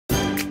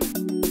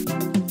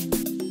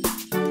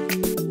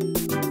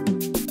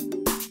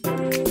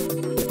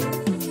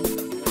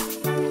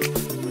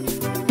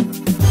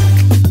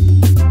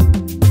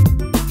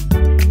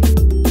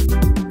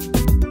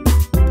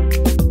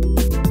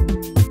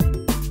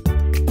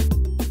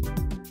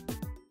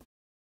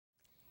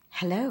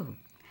Hello,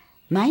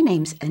 my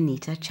name's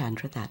Anita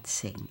Chandradath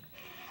Singh,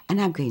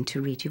 and I'm going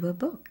to read you a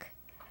book.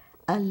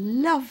 A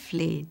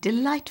lovely,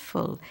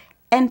 delightful,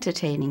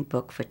 entertaining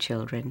book for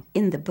children.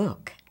 In the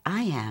book,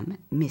 I am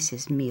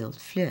Mrs. Mille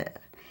Fleurs.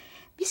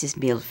 Mrs.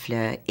 Mille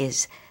Fleurs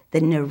is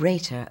the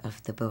narrator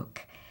of the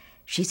book.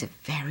 She's a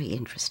very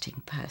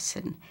interesting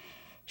person.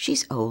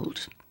 She's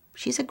old.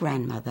 She's a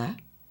grandmother,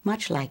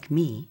 much like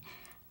me.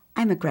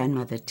 I'm a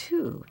grandmother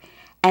too,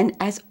 and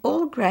as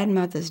all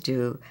grandmothers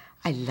do,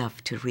 I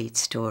love to read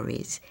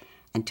stories,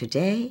 and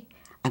today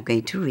I'm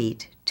going to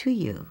read to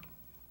you.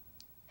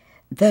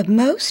 The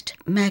Most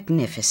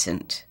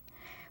Magnificent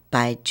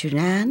by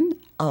Jeunanne,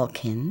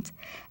 Alkins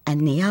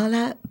and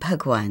Neala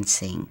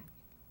Bhagwansingh.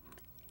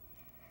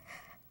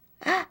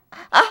 Achoo!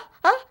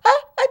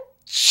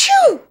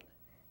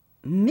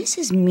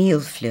 Mrs. Mille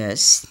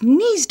Fleurs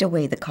sneezed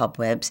away the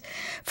cobwebs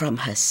from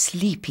her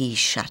sleepy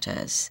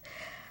shutters.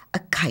 A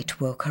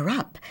kite woke her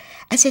up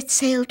as it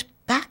sailed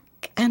back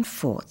and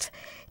forth,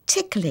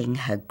 tickling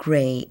her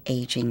grey,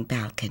 aging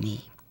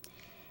balcony.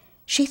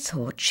 She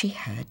thought she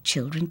heard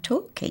children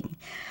talking.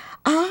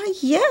 Ah,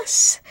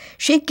 yes,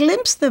 she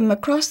glimpsed them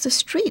across the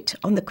street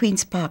on the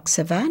Queen's Park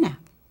Savannah.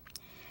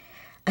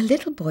 A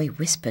little boy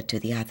whispered to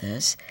the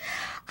others,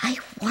 "I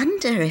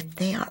wonder if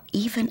they are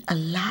even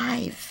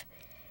alive."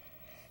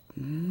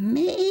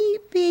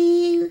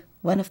 "Maybe,"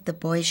 one of the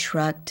boys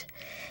shrugged.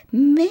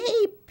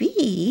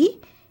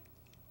 Maybe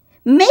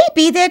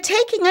they're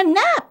taking a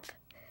nap,"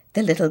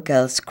 the little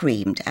girl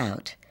screamed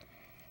out.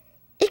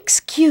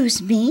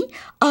 "Excuse me,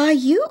 are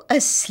you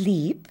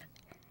asleep?"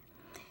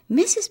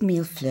 Mrs.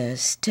 Mille Fleurs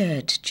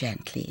stirred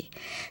gently,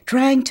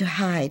 trying to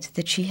hide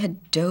that she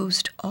had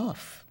dozed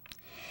off.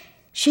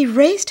 She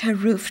raised her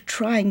roof,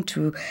 trying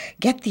to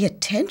get the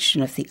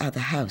attention of the other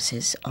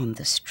houses on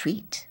the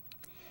street.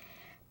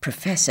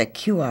 Professor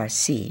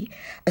QRC,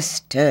 a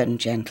stern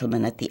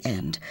gentleman at the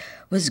end,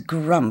 was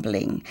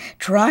grumbling,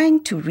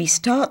 trying to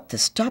restart the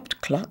stopped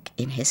clock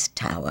in his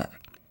tower.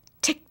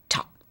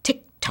 Tick-tock,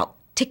 tick-tock,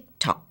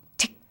 tick-tock,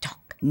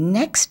 tick-tock.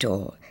 Next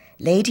door,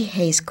 Lady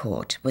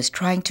Hayescourt was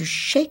trying to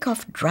shake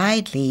off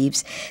dried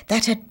leaves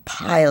that had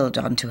piled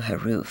onto her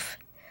roof.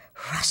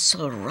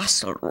 Rustle,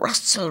 rustle,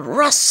 rustle,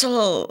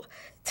 rustle!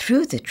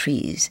 Through the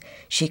trees,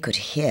 she could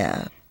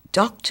hear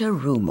Dr.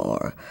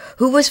 Roomor,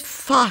 who was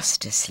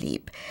fast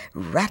asleep,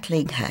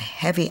 rattling her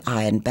heavy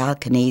iron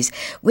balconies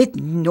with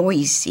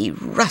noisy,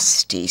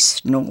 rusty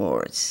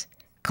snores.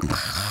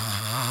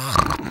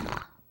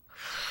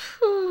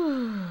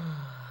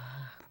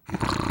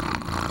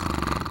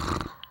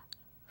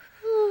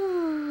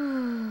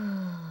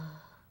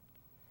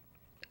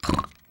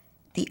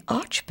 The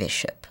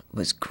Archbishop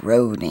was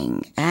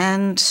groaning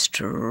and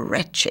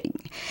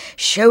stretching,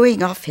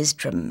 showing off his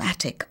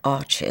dramatic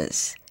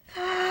arches.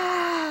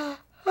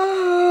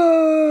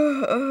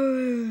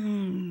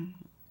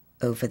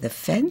 Over the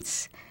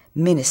fence,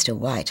 Minister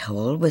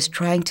Whitehall was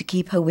trying to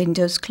keep her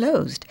windows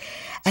closed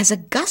as a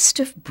gust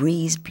of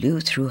breeze blew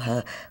through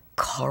her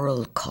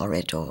coral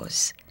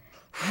corridors.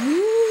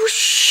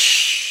 Whoosh!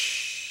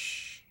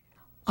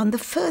 On the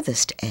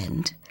furthest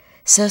end,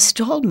 Sir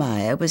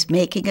Stollmeyer was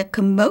making a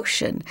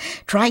commotion,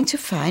 trying to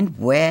find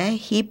where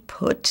he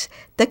put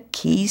the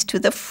keys to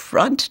the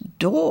front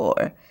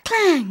door.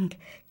 Clang,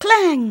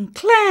 clang,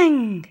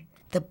 clang!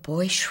 The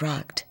boy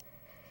shrugged.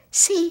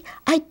 "See,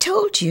 I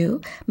told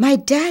you, my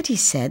daddy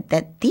said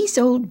that these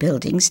old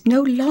buildings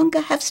no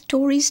longer have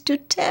stories to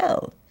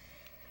tell."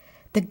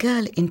 The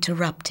girl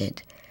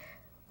interrupted.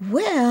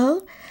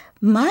 "Well,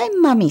 my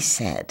mummy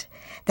said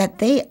that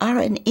they are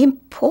an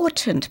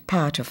important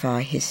part of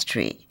our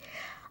history.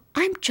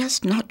 I'm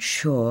just not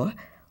sure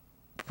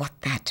what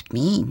that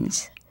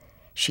means,"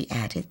 she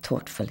added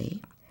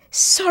thoughtfully.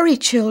 "Sorry,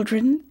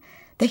 children,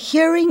 the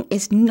hearing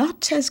is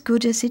not as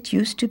good as it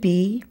used to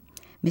be,"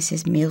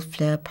 Mrs. Mille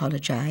Fleurs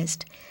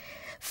apologized.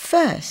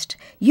 "First,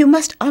 you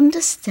must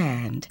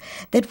understand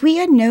that we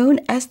are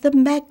known as the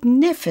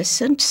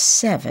Magnificent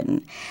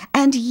Seven,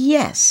 and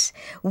yes,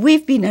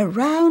 we've been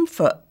around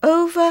for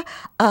over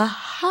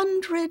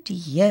 100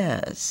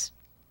 years.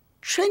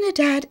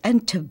 Trinidad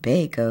and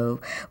Tobago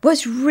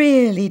was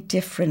really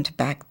different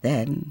back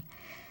then.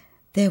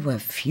 There were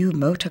few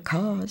motor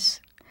cars.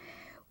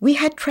 We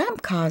had tram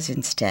cars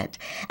instead,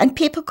 and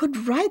people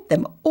could ride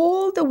them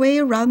all the way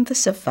around the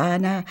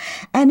savannah,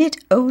 and it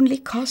only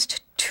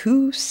cost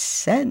 2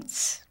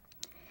 cents.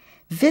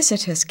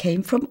 Visitors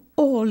came from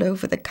all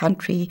over the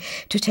country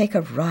to take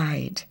a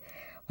ride,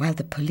 while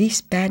the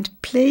police band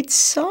played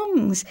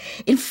songs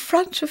in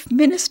front of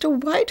Minister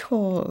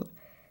Whitehall,"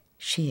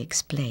 she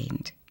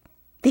explained.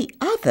 The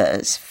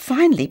others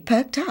finally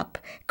perked up,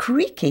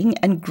 creaking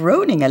and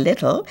groaning a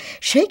little,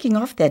 shaking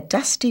off their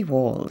dusty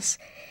walls.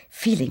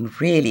 Feeling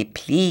really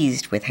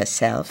pleased with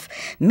herself,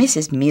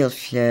 Mrs. Mille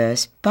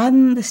Fleurs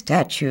spun the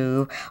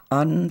statue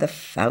on the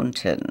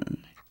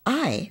fountain.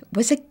 I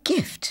was a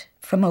gift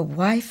from a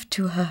wife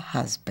to her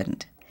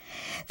husband.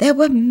 There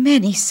were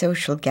many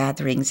social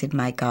gatherings in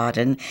my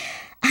garden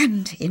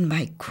and in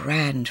my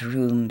grand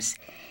rooms.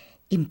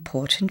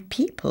 important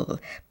people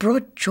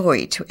brought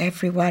joy to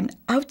everyone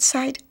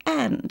outside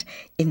and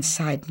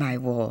inside my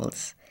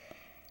walls.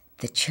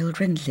 The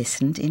children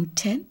listened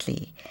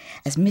intently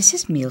as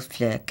Mrs. Mille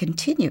Fleurs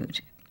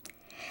continued.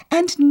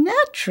 And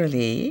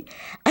naturally,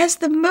 as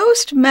the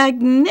most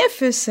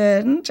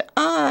magnificent,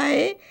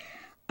 I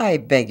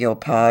beg your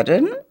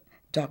pardon,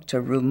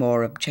 Dr.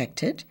 Roomor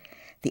objected.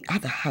 The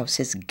other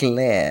houses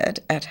glared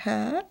at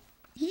her.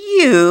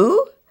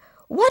 You?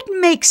 What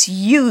makes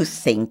you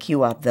think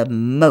you are the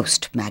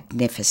most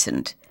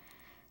magnificent?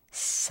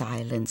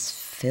 Silence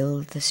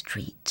filled the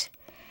street.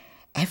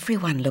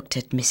 Everyone looked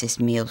at Mrs.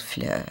 Mille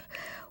Fleurs,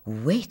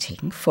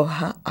 waiting for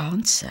her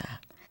answer.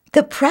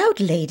 The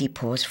proud lady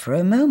paused for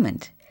a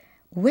moment.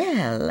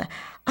 Well,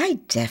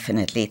 I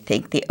definitely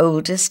think the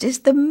oldest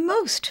is the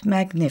most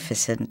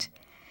magnificent.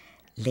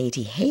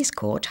 Lady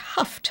Hayscourt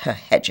huffed her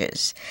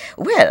hedges.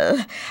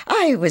 Well,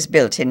 I was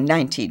built in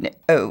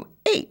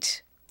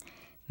 1908.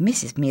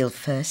 Mrs. Mille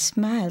Fleurs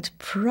smiled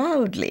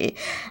proudly,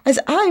 as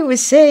I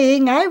was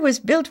saying I was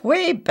built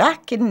way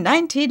back in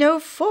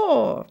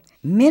 1904.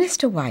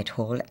 Minister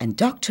Whitehall and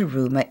Dr.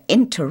 Roomor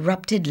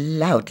interrupted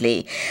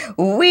loudly.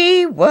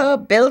 We were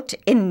built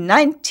in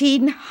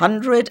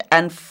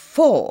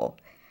 1904.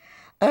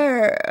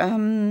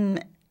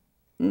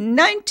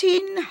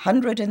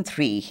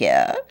 1903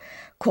 here,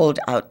 called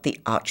out the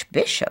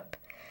Archbishop.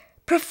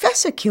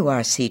 Professor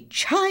QRC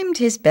chimed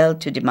his bell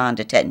to demand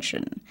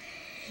attention.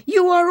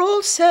 You are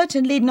all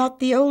certainly not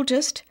the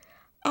oldest.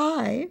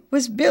 I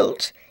was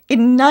built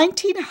in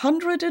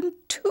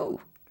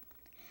 1902.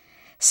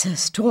 Sir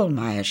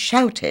Stollmeyer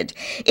shouted,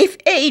 If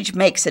age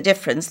makes a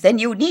difference, then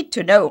you need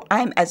to know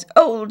I'm as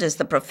old as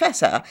the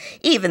professor,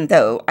 even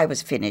though I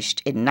was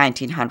finished in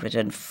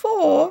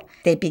 1904.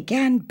 They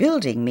began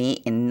building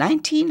me in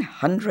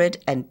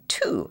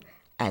 1902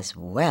 as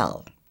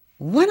well.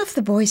 One of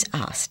the boys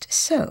asked,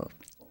 So,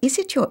 is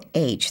it your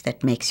age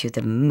that makes you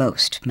the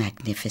most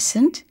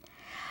magnificent?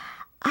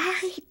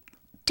 I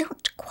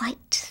don't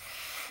quite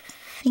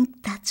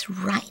think that's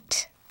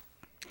right.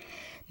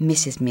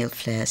 Mrs. Mille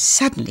Fleurs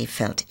suddenly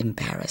felt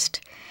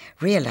embarrassed,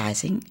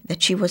 realizing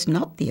that she was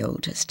not the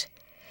oldest.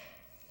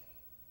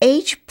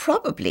 Age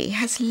probably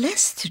has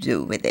less to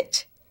do with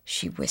it,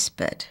 she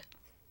whispered.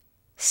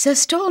 Sir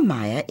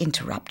Stollmeyer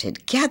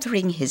interrupted,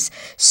 gathering his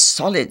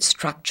solid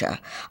structure.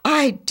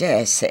 I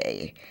dare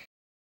say.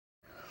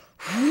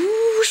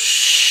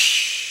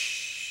 Whoosh!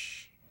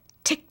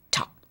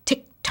 Tick-tock,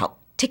 tick-tock,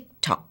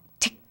 tick-tock,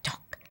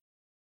 tick-tock.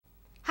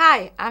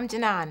 Hi, I'm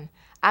Jeunanne.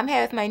 I'm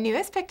here with my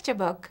newest picture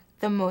book,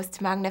 The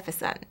Most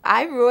Magnificent.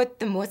 I wrote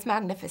The Most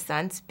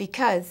Magnificent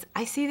because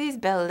I see these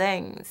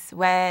buildings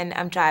when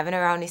I'm driving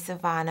around the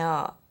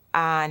Savannah,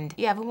 and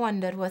you ever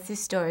wondered what's the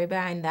story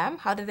behind them?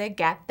 How did they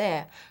get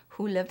there?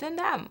 Who lived in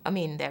them? I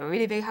mean, they're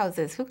really big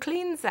houses. Who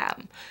cleans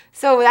them?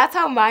 So that's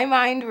how my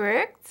mind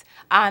worked,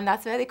 and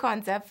that's where the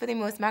concept for The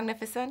Most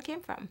Magnificent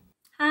came from.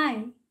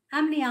 Hi,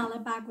 I'm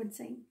Neala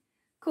Bhagwansingh,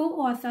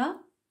 co-author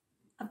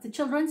of the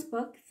children's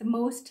book, The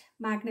Most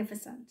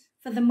Magnificent.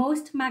 For The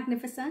Most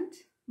Magnificent,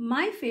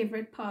 my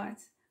favorite part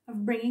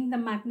of bringing the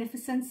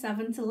Magnificent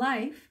Seven to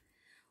life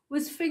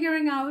was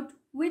figuring out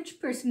which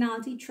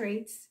personality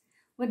traits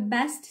would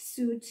best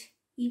suit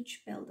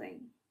each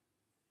building.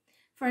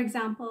 For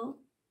example,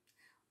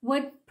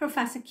 would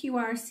Professor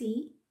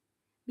QRC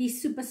be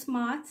super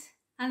smart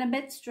and a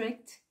bit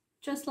strict,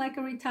 just like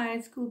a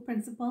retired school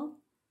principal?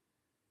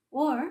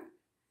 Or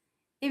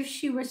if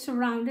she were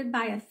surrounded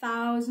by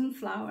 1,000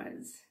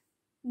 flowers,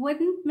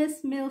 wouldn't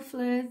Miss Mille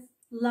Fleurs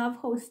love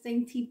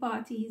hosting tea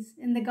parties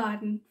in the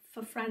garden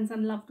for friends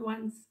and loved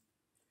ones?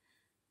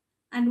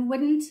 And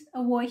wouldn't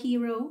a war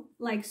hero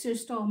like Sir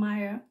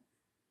Stollmeyer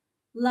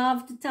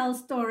love to tell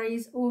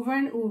stories over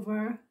and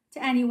over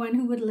to anyone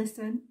who would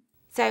listen?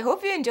 So I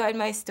hope you enjoyed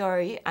my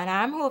story, and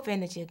I'm hoping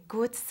that you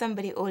go to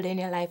somebody older in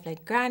your life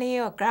like Granny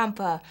or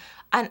Grandpa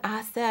and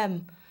ask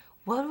them,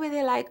 what were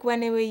they like when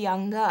they were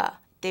younger?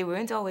 They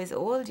weren't always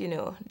old, you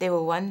know. They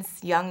were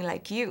once young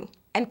like you.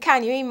 And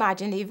can you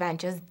imagine the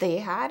adventures they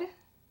had?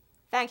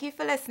 Thank you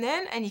for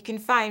listening, and you can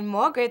find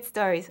more great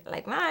stories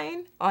like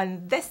mine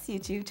on this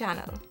YouTube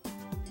channel.